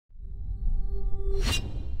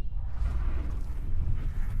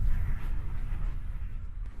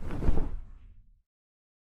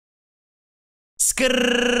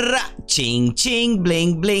Skrrr, ching ching,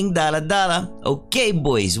 bling bling, dala dala. Okay,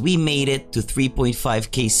 boys, we made it to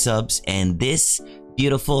 3.5k subs, and this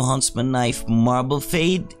beautiful Huntsman knife marble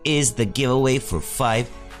fade is the giveaway for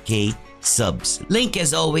 5k subs. Link,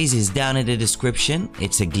 as always, is down in the description.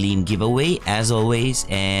 It's a Gleam giveaway, as always.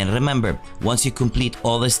 And remember, once you complete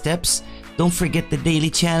all the steps, don't forget the daily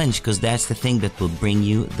challenge, because that's the thing that will bring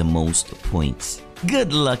you the most points.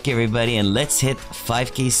 Good luck, everybody, and let's hit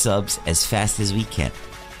 5k subs as fast as we can.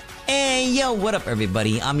 Hey, yo, what up,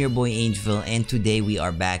 everybody? I'm your boy Angvil, and today we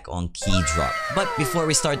are back on Keydrop. But before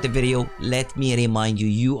we start the video, let me remind you,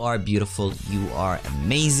 you are beautiful, you are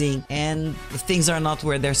amazing, and if things are not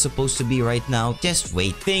where they're supposed to be right now, just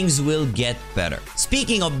wait, things will get better.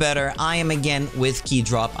 Speaking of better, I am again with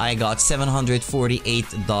Keydrop. I got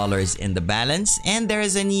 $748 in the balance, and there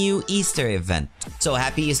is a new Easter event. So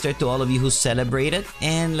happy Easter to all of you who celebrate it,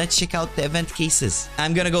 and let's check out the event cases.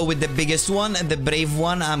 I'm gonna go with the biggest one, the brave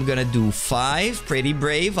one. I'm gonna do 5, pretty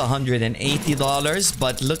brave, $180,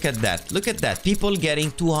 but look at that, people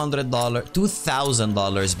getting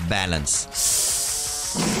 $2,000 balance.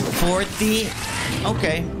 40,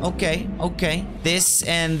 okay, this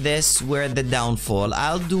and this were the downfall.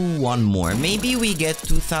 I'll do one more, maybe we get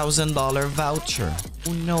 $2,000 voucher.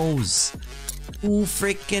 Who knows? Who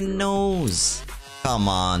freaking knows? Come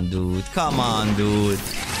on, dude.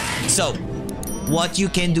 So what you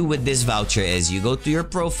can do with this voucher is you go to your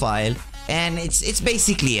profile, and it's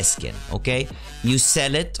basically a skin, okay? You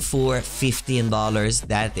sell it for $15.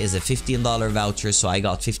 That is a $15 voucher, so I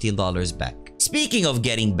got $15 back. Speaking of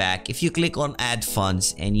getting back, if you click on add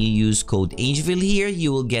funds and you use code angvil here,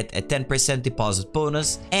 you will get a 10% deposit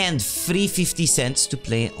bonus and free 50 cents to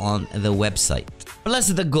play on the website, plus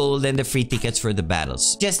the gold and the free tickets for the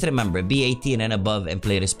battles. Just remember, be 18 and above and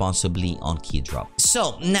play responsibly on Keydrop.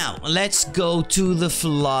 So now let's go to the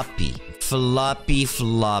floppy.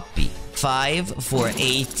 5 for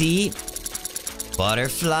 80.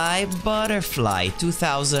 Butterfly,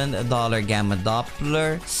 $2,000 gamma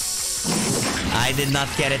Doppler. I did not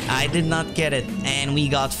get it, and we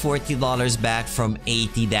got $40 back from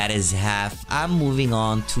 80. That is half. I'm moving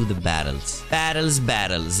on to the battles.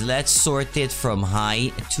 Let's sort it from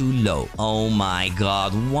high to low. Oh my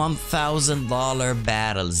god, $1,000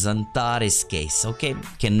 battles, Antares case. Okay,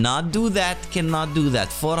 cannot do that.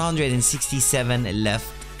 467 left.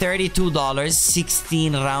 $32,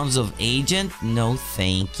 16 rounds of agent. No,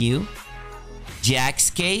 thank you. Jack's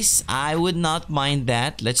case, I would not mind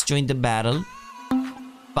that. Let's join the battle.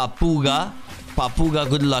 Papuga,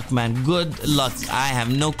 good luck, man. Good luck. I have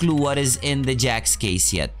no clue what is in the Jack's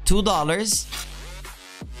case yet. $2.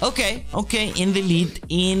 Okay, in the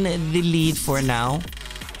lead for now.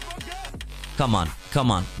 Come on.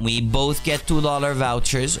 We both get $2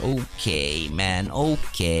 vouchers. Okay, man.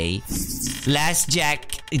 Okay. Last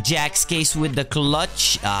Jack's case with the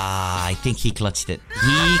clutch. I think he clutched it.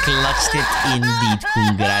 Indeed.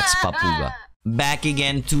 Congrats, Papuga. Back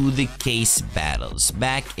again to the case battles.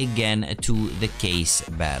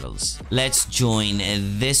 Let's join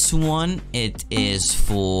this one. It is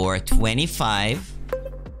for 25.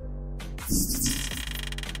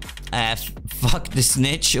 Fuck the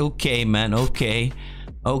snitch. Okay, man. Okay.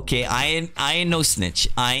 I ain't no snitch.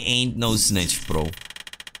 Bro.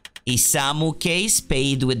 Isamu case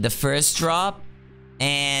paid with the first drop,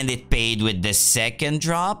 and it paid with the second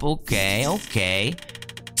drop. Okay.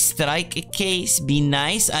 Strike case, be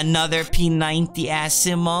nice. Another P90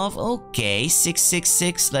 Asimov. Okay,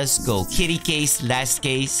 666. Let's go. Kitty case, last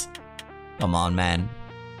case. Come on, man.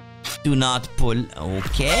 Do not pull.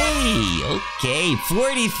 Okay.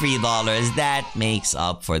 $43. That makes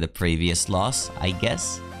up for the previous loss, I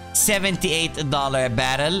guess. $78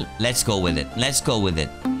 battle. Let's go with it.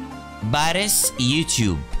 Baris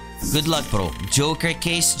YouTube. Good luck, bro. Joker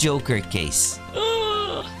case.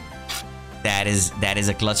 That is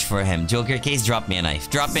a clutch for him. Joker case, drop me a knife.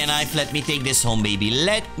 Let me take this home, baby.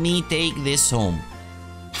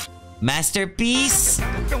 Masterpiece.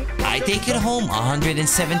 I take it home.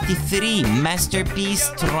 173. Masterpiece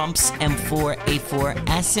trumps M4A4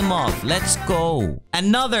 Asimov. Let's go.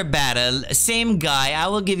 Another battle. Same guy. I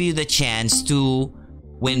will give you the chance to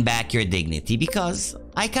win back your dignity, because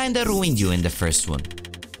I kinda ruined you in the first one.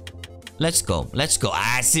 Let's go.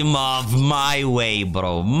 Asimov, my way,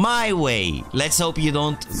 bro. My way. Let's hope you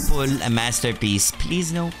don't pull a masterpiece.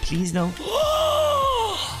 Please no.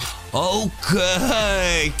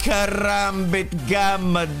 Okay. Karambit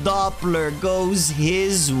Gamma Doppler goes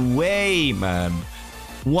his way, man.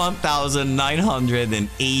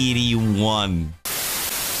 1,981.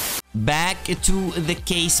 Back to the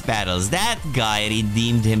case battles. That guy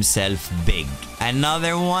redeemed himself big.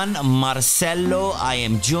 Another one, Marcelo. I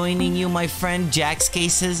am joining you, my friend. Jack's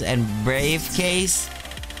cases and Brave case.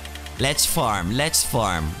 Let's farm. Let's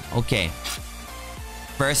farm. Okay.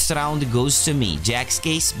 First round goes to me. Jack's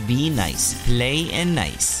case, be nice. Play and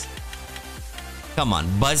nice. Come on.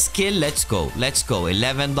 Buzzkill, let's go. Let's go.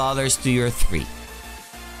 $11 to your 3.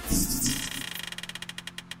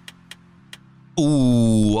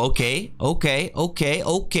 Ooh, okay.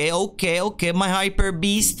 My Hyper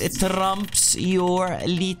Beast trumps your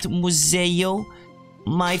Elite Museo.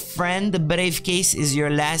 My friend, the Brave Case is your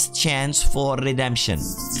last chance for redemption.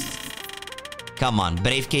 Come on,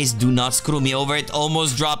 Brave Case, do not screw me over. It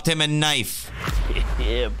almost dropped him a knife.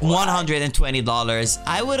 Yeah, $120.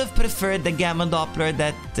 I would have preferred the Gamma Doppler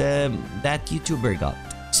that YouTuber got.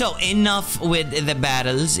 So enough with the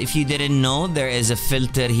battles. If you didn't know, there is a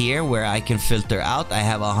filter here where I can filter out. I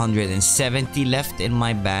have 170 left in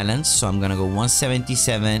my balance, so I'm gonna go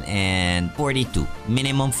 177 and 42.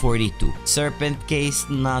 Minimum 42. Serpent case,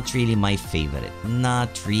 not really my favorite.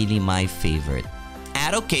 Not really my favorite.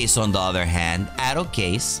 Arrow case, on the other hand, arrow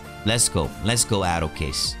case. Let's go. Let's go arrow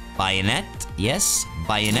case. Bayonet, yes.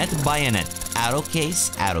 Bayonet, bayonet. Arrow case,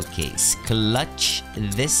 arrow case. Clutch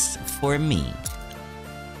this for me.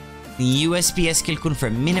 USP skill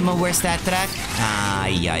confirm. Minimum wear stat track.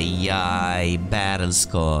 Ay. Battles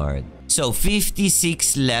card. So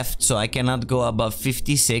 56 left, so I cannot go above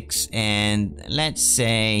 56, and let's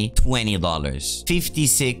say $20.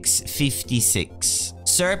 56.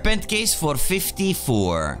 Serpent case for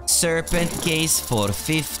 54. Serpent case for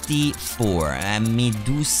 54. A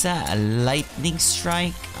Medusa, a lightning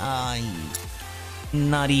strike.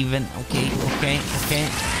 Not even. Okay.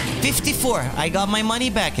 54. I got my money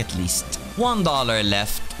back at least. $1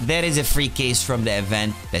 left. There is a free case from the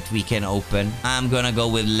event that we can open. I'm gonna go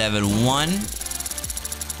with level 1.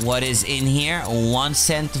 What is in here? 1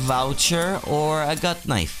 cent voucher or a gut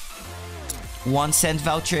knife? 1 cent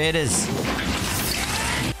voucher it is.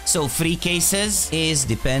 So free cases is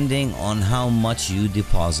depending on how much you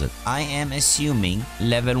deposit. I am assuming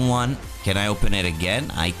level 1. Can I open it again?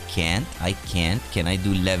 I can't. Can I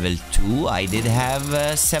do level 2? I did have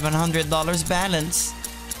 $700 balance.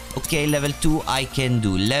 Okay, level 2 I can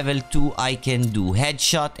do. Level 2 I can do.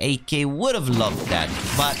 Headshot AK, would have loved that,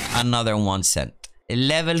 but another 1 cent.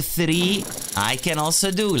 Level 3 I can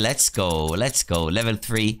also do. Let's go. Level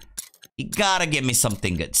 3. You gotta give me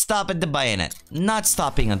something good. Stop at the bayonet. Not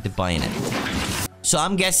stopping at the bayonet. So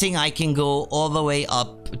I'm guessing I can go all the way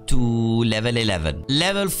up to level 11.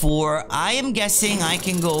 Level 4, I am guessing I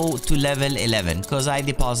can go to level 11 because I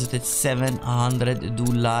deposited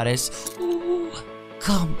 $700. Ooh,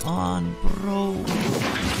 come on, bro.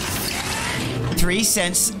 3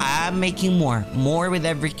 cents. I'm making more with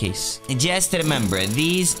every case. And just remember,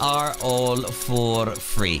 these are all for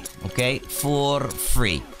free. Okay, for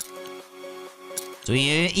free. So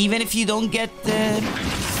even if you don't get the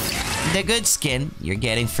good skin, you're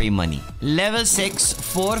getting free money. Level 6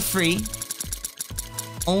 for free.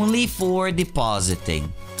 Only for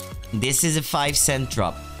depositing. This is a 5 cent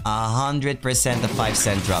drop. 100% a 5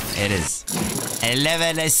 cent drop. It is.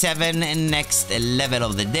 Level 7, next level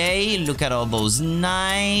of the day. Look at all those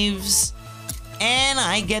knives. And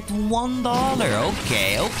I get $1.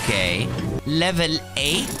 Okay. Level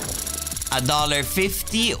 8.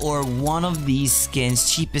 $1.50 or one of these skins.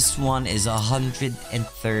 Cheapest one is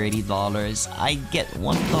 $130. I get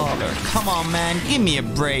 $1. Come on, man. Give me a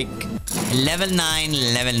break. Level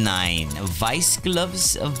 9. Vice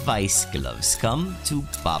gloves. Come to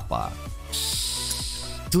Papa.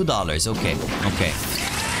 $2. Okay.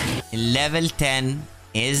 Level 10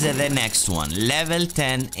 is the next one. Level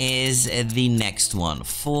 10 is the next one.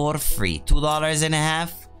 For free.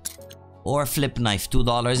 $2.50. Or flip knife,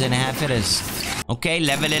 $2.50 it is. Okay,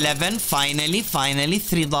 level 11, finally,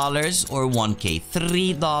 $3 or 1k.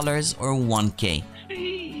 $3 or 1k.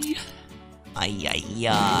 Ay.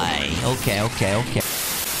 Okay.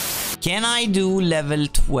 Can I do level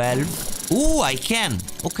 12? Ooh, I can.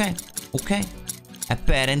 Okay.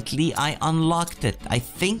 Apparently, I unlocked it. I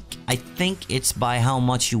think it's by how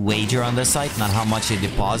much you wager on the site, not how much you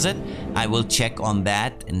deposit. I will check on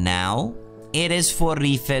that now. It is for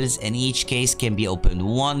refills, and each case can be opened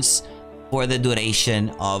once for the duration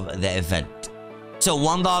of the event. So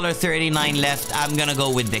 $1.39 left. I'm gonna go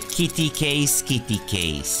with the kitty case.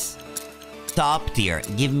 Top tier.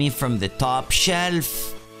 Give me from the top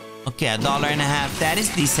shelf. Okay, $1.50. That is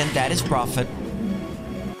decent. That is profit.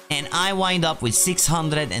 And I wind up with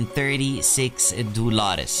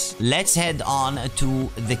 $636. Let's head on to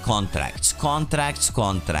the contracts. Contracts.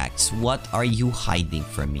 What are you hiding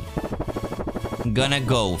from me? Gonna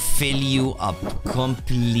go fill you up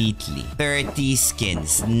completely. 30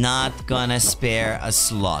 skins, not gonna spare a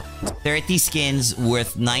slot. 30 skins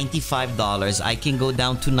worth $95. I can go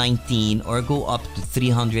down to 19 or go up to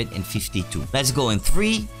 352. Let's go in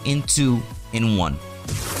 3, in 2, in 1.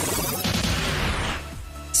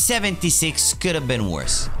 76 could have been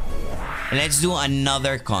worse. Let's do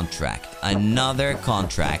another contract.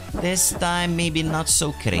 This time maybe not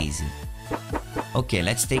so crazy. Okay,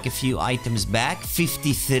 let's take a few items back.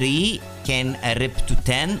 53 can rip to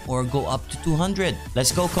 10 or go up to 200.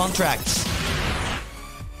 Let's go contracts.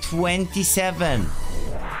 27.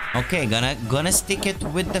 Okay, gonna stick it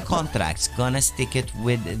with the contracts.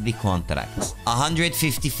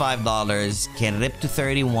 $155 can rip to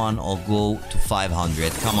 31 or go to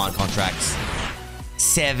 500. Come on, contracts.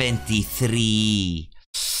 73.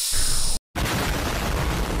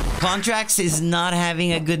 Contracts is not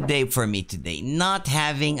having a good day for me today. Not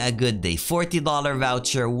having a good day. $40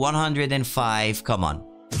 voucher, 105. Come on.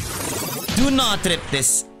 Do not rip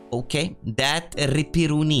this. Okay, that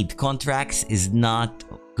Ripiru need. Contracts is not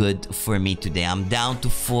good for me today. I'm down to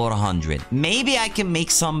 400. Maybe I can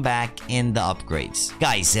make some back in the upgrades.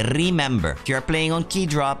 Guys, remember, if you're playing on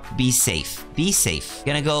Keydrop, be safe.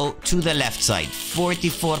 Gonna go to the left side.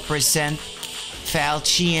 44%.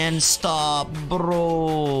 Falchian, stop,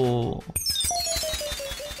 bro.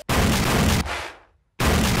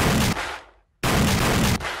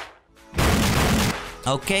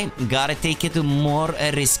 Okay, gotta take it more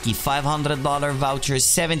risky. $500 voucher,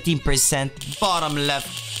 17%. Bottom left.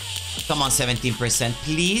 Come on, 17%,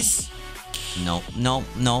 please. No.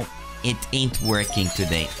 It ain't working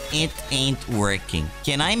today. It ain't working.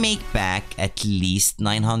 Can I make back at least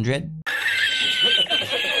 900?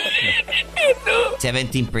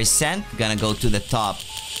 17%. Gonna go to the top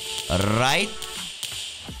right.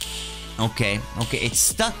 Okay, it's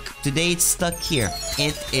stuck. Today it's stuck here.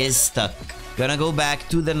 It is stuck. Gonna go back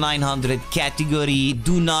to the 900 category.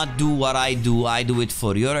 Do not do what I do. I do it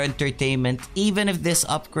for your entertainment. Even if this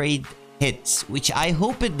upgrade hits, which I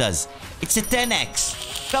hope it does. It's a 10x.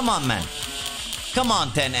 Come on, man. Come on,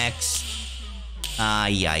 10x.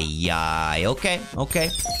 Ay. Okay.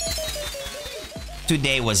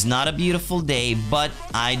 Today was not a beautiful day, but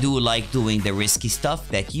I do like doing the risky stuff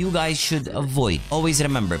that you guys should avoid. Always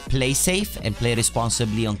remember, play safe and play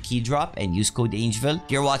responsibly on Keydrop and use code angvil. If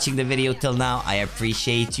you're watching the video till now, I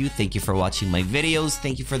appreciate you. Thank you for watching my videos.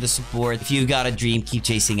 Thank you for the support. If you got a dream, keep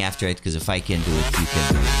chasing after it, because if I can do it, you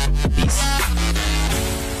can do it. Peace.